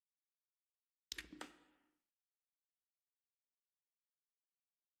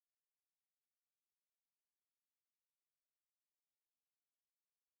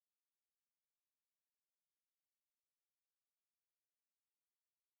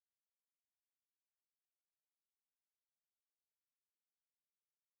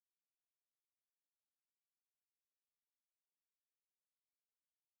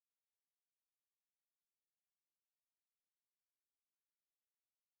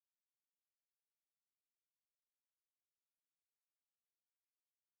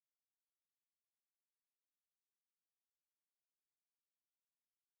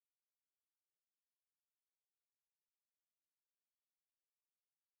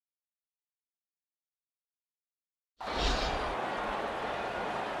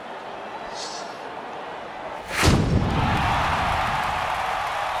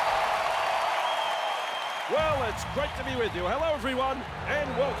it's great to be with you. Hello everyone, and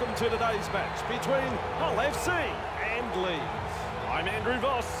welcome to today's match between Hull FC and Leeds. I'm Andrew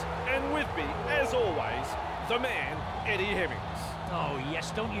Voss, and with me, as always, the man, Eddie Hemmings. Oh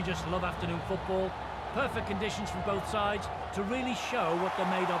yes, don't you just love afternoon football? Perfect conditions from both sides to really show what they're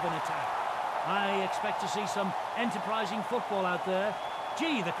made of in attack. I expect to see some enterprising football out there.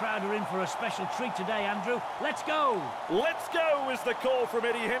 Gee, the crowd are in for a special treat today, Andrew. Let's go! Let's go is the call from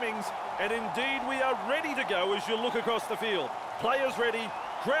Eddie Hemmings, and indeed we are ready to go as you look across the field. Players ready,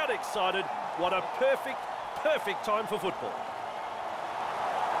 crowd excited. What a perfect time for football.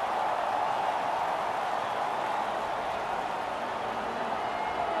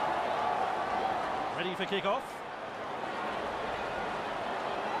 Ready for kick-off.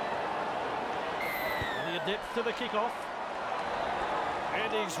 The depth to the kick-off.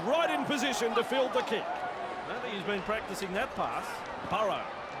 And he's right in position to field the kick. I don't think he's been practicing that pass. Burrow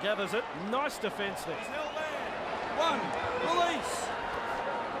gathers it. Nice defence there. He's held there. One. Release.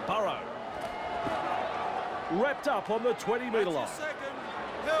 Burrow. Wrapped up on the 20-metre line. Second.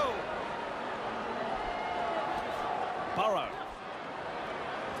 Hill. Burrow.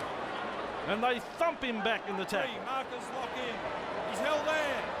 And they thump him back in the tackle. Markers lock in. He's held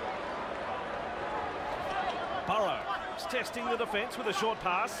there. Burrow is testing the defence with a short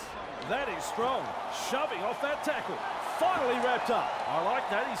pass. That is strong. Shoving off that tackle. Finally wrapped up. I like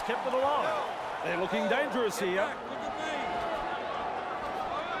that. He's kept it alive. They're looking dangerous here. Look at me.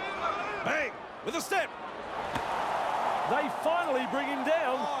 Bang! With a step. They finally bring him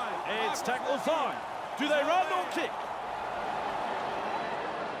down. And it's tackle 5. Do they run or kick?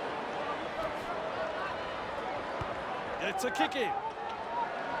 It's a kick in.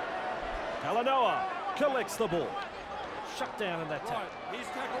 Talanoa collects the ball. Shut down in that tackle. Right. He's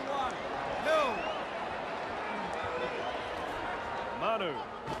tackle 1. Hill. Manu.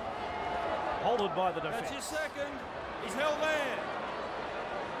 Holded by the defence. That's his second. He's held there.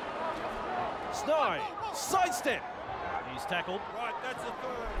 Snide. Sidestep. He's tackled. Right, that's the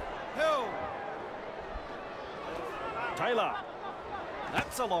third. Hill. Taylor.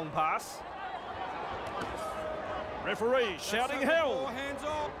 That's a long pass. Referee shouting hell. Hands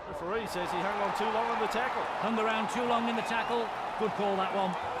off. Referee says he hung on too long on the tackle. Hung around too long in the tackle. Good call, that one.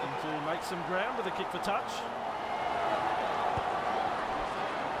 And to make some ground with a kick for touch.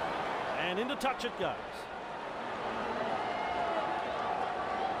 And into touch it goes.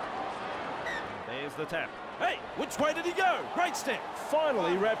 There's the tap. Hey, which way did he go? Great step.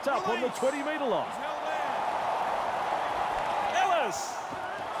 Finally wrapped up on the 20-metre line. He's held there. Ellis.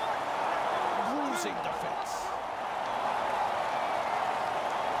 Bruising defence.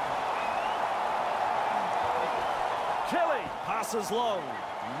 Kelly passes long.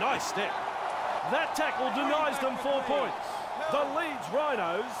 Nice step. That tackle denies them 4 points. The Leeds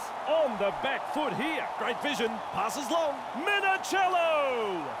Rhinos on the back foot here. Great vision. Passes long.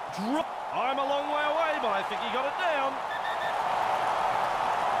 Minicello. I'm a long way away, but I think he got it down.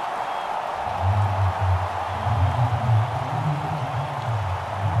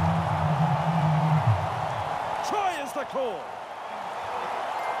 Try is the call.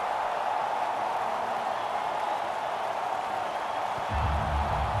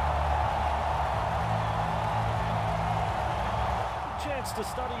 Chance to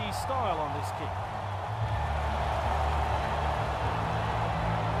study his style on this kick.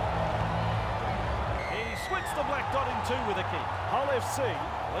 He splits the black dot in 2 with a kick. Hull FC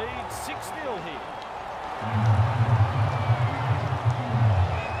leads 6-0 here.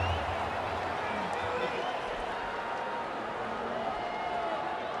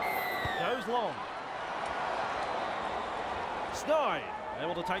 Goes long. Snide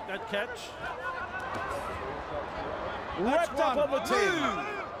able to take that catch. Wrapped up on the 10.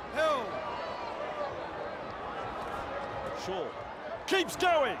 Hill. Shaw keeps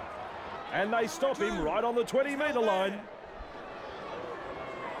going. And they stop him right on the 20-metre line.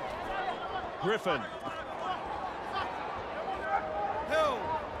 Griffin. Hill.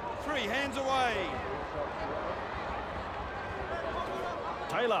 3 hands away.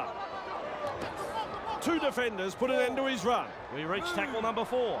 Taylor. 2 defenders put an end to his run. We reach tackle number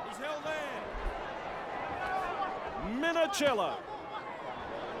 4. He's held there. Minicello.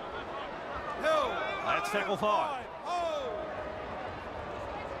 Hill. That's tackle 5.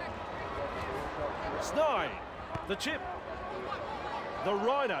 Snide. The chip. The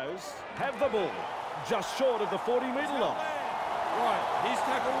Rhinos have the ball just short of the 40-metre line. Right, he's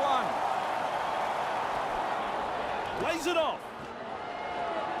tackle 1. Lays it off.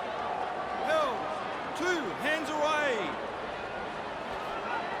 Hill. 2 hands away.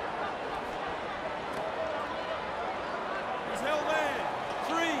 He's held there.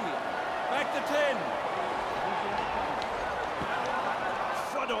 3. Back to 10.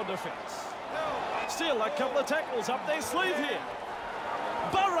 on defence. Still a couple of tackles up their sleeve here.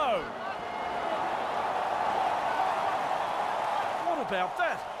 Burrow. What about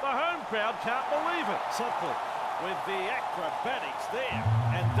that? The home crowd can't believe it. Sutcliffe with the acrobatics there.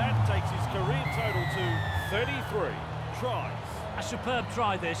 And that takes his career total to 33 tries. A superb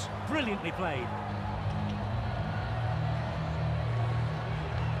try this. Brilliantly played.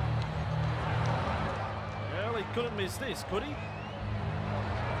 Well, he couldn't miss this, could he?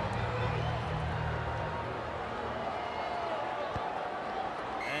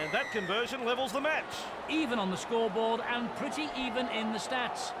 And that conversion levels the match. Even on the scoreboard and pretty even in the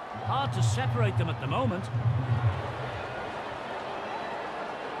stats. Hard to separate them at the moment.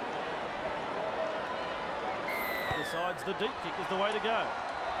 Decides the deep kick is the way to go.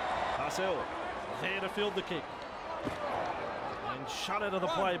 Parcell there to field the kick. And shut out of the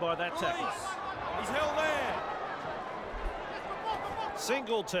play by that tackle. He's held there.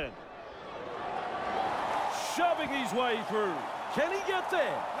 Singleton. Shoving his way through. Can he get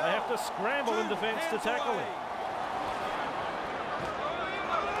there? They have to scramble in defence to tackle him.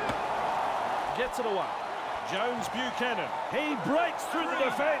 Gets it away. Jones Buchanan. He breaks through the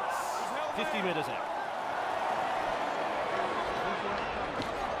defence. 50 metres out.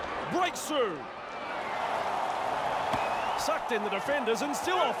 Breaks through. Sucked in the defenders and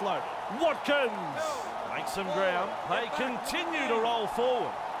still offload. Watkins makes some ground. They continue to roll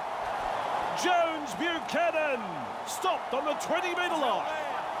forward. Jones Buchanan stopped on the 20-metre line.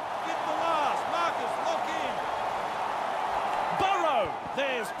 Get the last. Marcus, lock in. Burrow.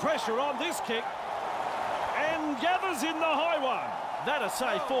 There's pressure on this kick. And gathers in the high one. That'll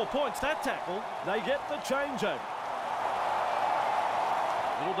save 4 points, that tackle. They get the changeover.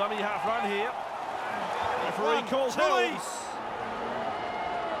 Little dummy half run here. Referee calls release.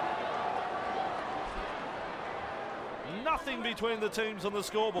 Nothing between the teams on the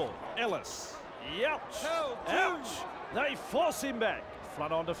scoreboard. Ellis. Ouch. Ouch. They force him back.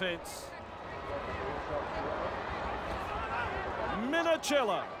 Flood on defence.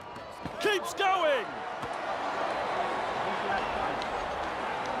 Minicella keeps going.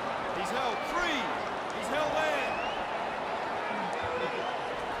 He's held 3. He's held there.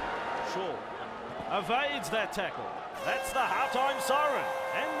 Shaw evades that tackle. That's the half-time siren.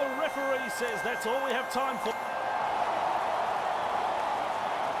 And the referee says that's all we have time for.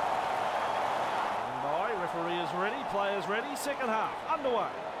 Referee is ready, players ready, second half, underway.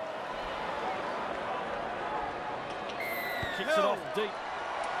 Kicks it off deep.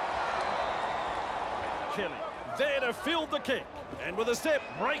 Kelly, there to field the kick. And with a step,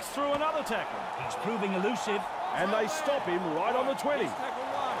 breaks through another tackle. He's proving elusive. And they stop him right on the 20.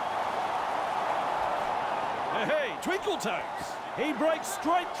 Hey, Twinkle Toes. He breaks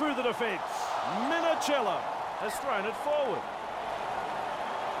straight through the defence. Minicella has thrown it forward.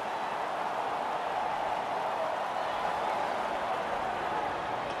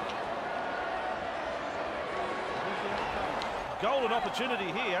 Golden opportunity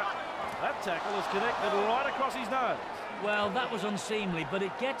here. That tackle is connected right across his nose. Well, that was unseemly, but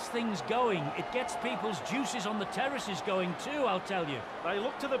it gets things going. It gets people's juices on the terraces going too, I'll tell you. They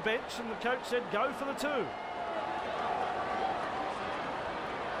looked to the bench and the coach said go for the 2.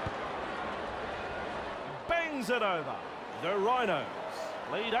 Bangs it over. The Rhinos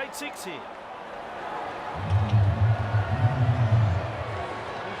lead 8-6 here.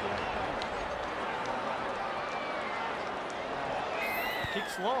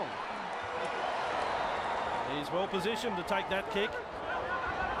 Kicks long. He's well positioned to take that kick.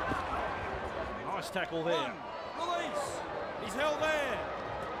 Nice tackle there. Release. He's held there.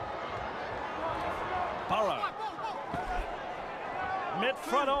 Burrow. Met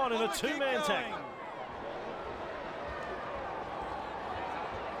front on in a 2-man tackle.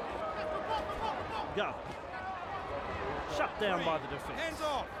 Go. Shut down by the defence. Hands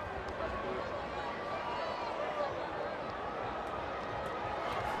off.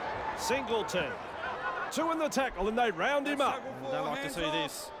 Singleton. 2 in the tackle and they round him up. Don't like to see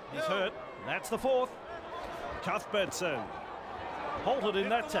this. He's hurt. That's the 4th. Cuthbertson. Halted in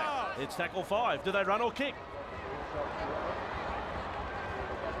that tackle. It's tackle 5. Do they run or kick?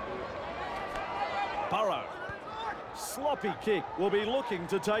 Burrow. Sloppy kick. Will be looking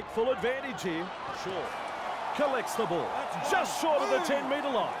to take full advantage here. Sure. Collects the ball. Just short of the 10-metre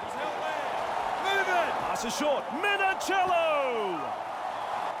line. Move it. Pass is short. Minicello!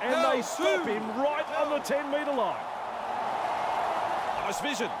 And they stop him right on the 10-metre line. Nice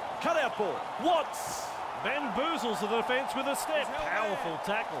vision. Cut out ball. Watts bamboozles the defence with a step. Powerful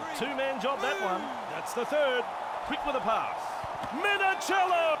tackle. 2-man job, that one. That's the 3rd. Quick with a pass.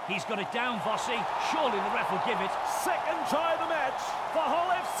 Minicello! He's got it down, Vossi. Surely the ref will give it. Second try of the match for Hull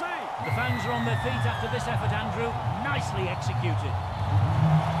FC. The fans are on their feet after this effort, Andrew. Nicely executed.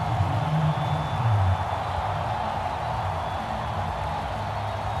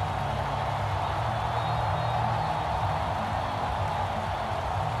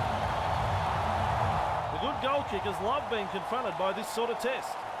 The good goal kickers love being confronted by this sort of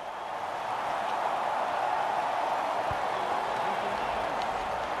test.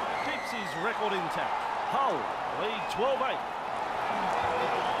 Keeps his record intact. Hull lead 12-8.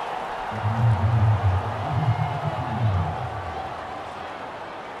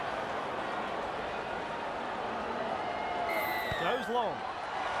 Goes long.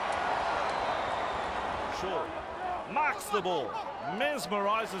 Short. Marks the ball.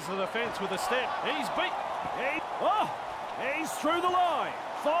 Mesmerises the defence with a step. He's beat. He's through the line.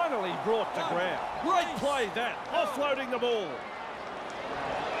 Finally brought to ground. Great play that. Offloading the ball.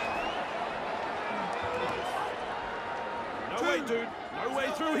 No way, dude. No way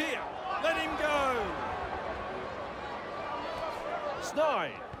through here. Let him go.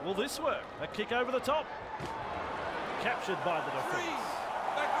 Snide. Will this work? A kick over the top. Captured by the defence.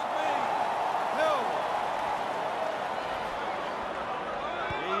 Back with me. Hill.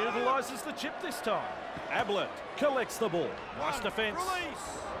 He utilises the chip this time. Ablett collects the ball. Nice defence.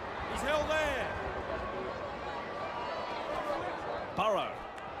 Release. He's held there. Burrow.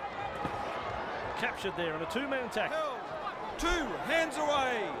 Captured there in a two-man tackle. Hill. 2 hands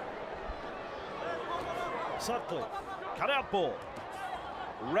away. Sutcliffe. Cut out ball.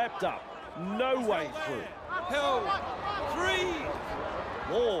 Wrapped up. No way through. Hill.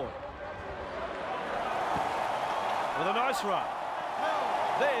 3. Ward. With a nice run.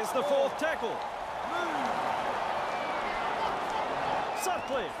 There's the fourth tackle.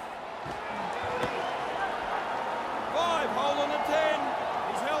 Sutcliffe. 5, hold on to 10.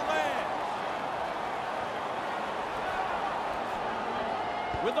 He's held there.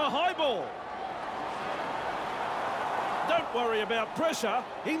 With the high ball. Don't worry about pressure.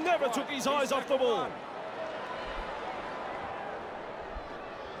 He never took his eyes off the ball.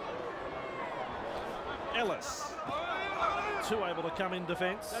 Ellis. 2 able to come in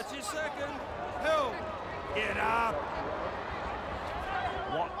defence. That's his second. Hill. Get up.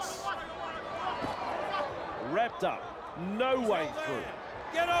 Watts. Wrapped up. No way through.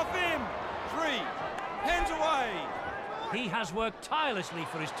 Get off him. 3 hands away. He has worked tirelessly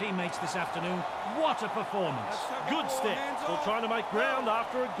for his teammates this afternoon. What a performance. Good step. Still trying to make ground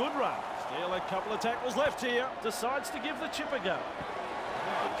after a good run. Still a couple of tackles left here. Decides to give the chip a go.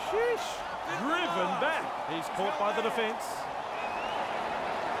 Sheesh. Driven back. He's caught by the defence.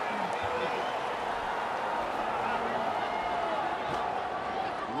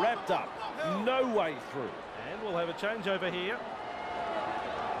 Wrapped up. No way through. And we'll have a change over here.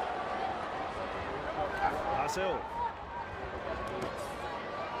 Marcel.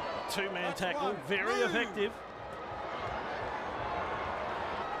 Two-man tackle. Very effective.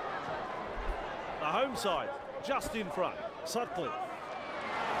 The home side just in front. Sutcliffe.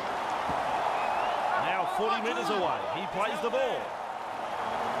 Now 40 metres away. He plays the ball.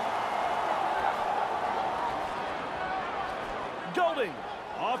 Golding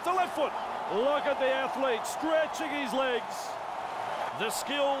off the left foot. Look at the athlete stretching his legs. The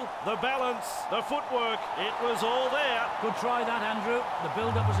skill, the balance, the footwork, it was all there. Good try that, Andrew. The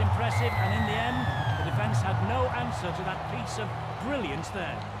build-up was impressive, and in the end, the defence had no answer to that piece of brilliance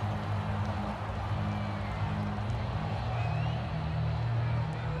there.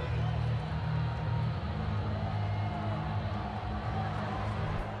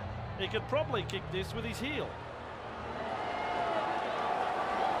 He could probably kick this with his heel.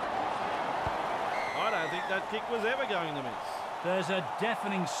 I don't think that kick was ever going to miss. There's a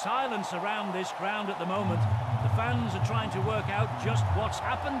deafening silence around this ground at the moment. The fans are trying to work out just what's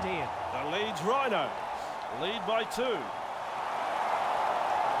happened here. The Leeds Rhinos lead by 2.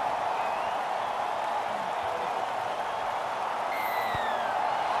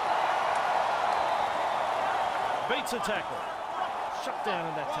 Beats a tackle. Shut down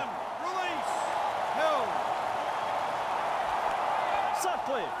in that tackle. Release. Hill.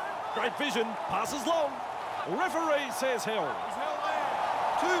 Sutcliffe. Great vision. Passes long. Referee says held. He's held there.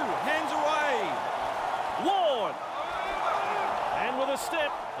 2 hands away. Ward. And with a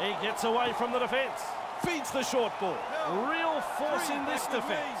step, he gets away from the defence. Feeds the short ball. Real force in this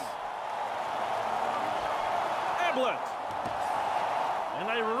defence. Ablett. And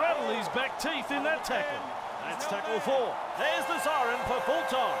they rattle his back teeth in that tackle. That's tackle 4. There's the siren for full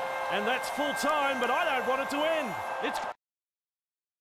time. And that's full time, but I don't want it to end. It's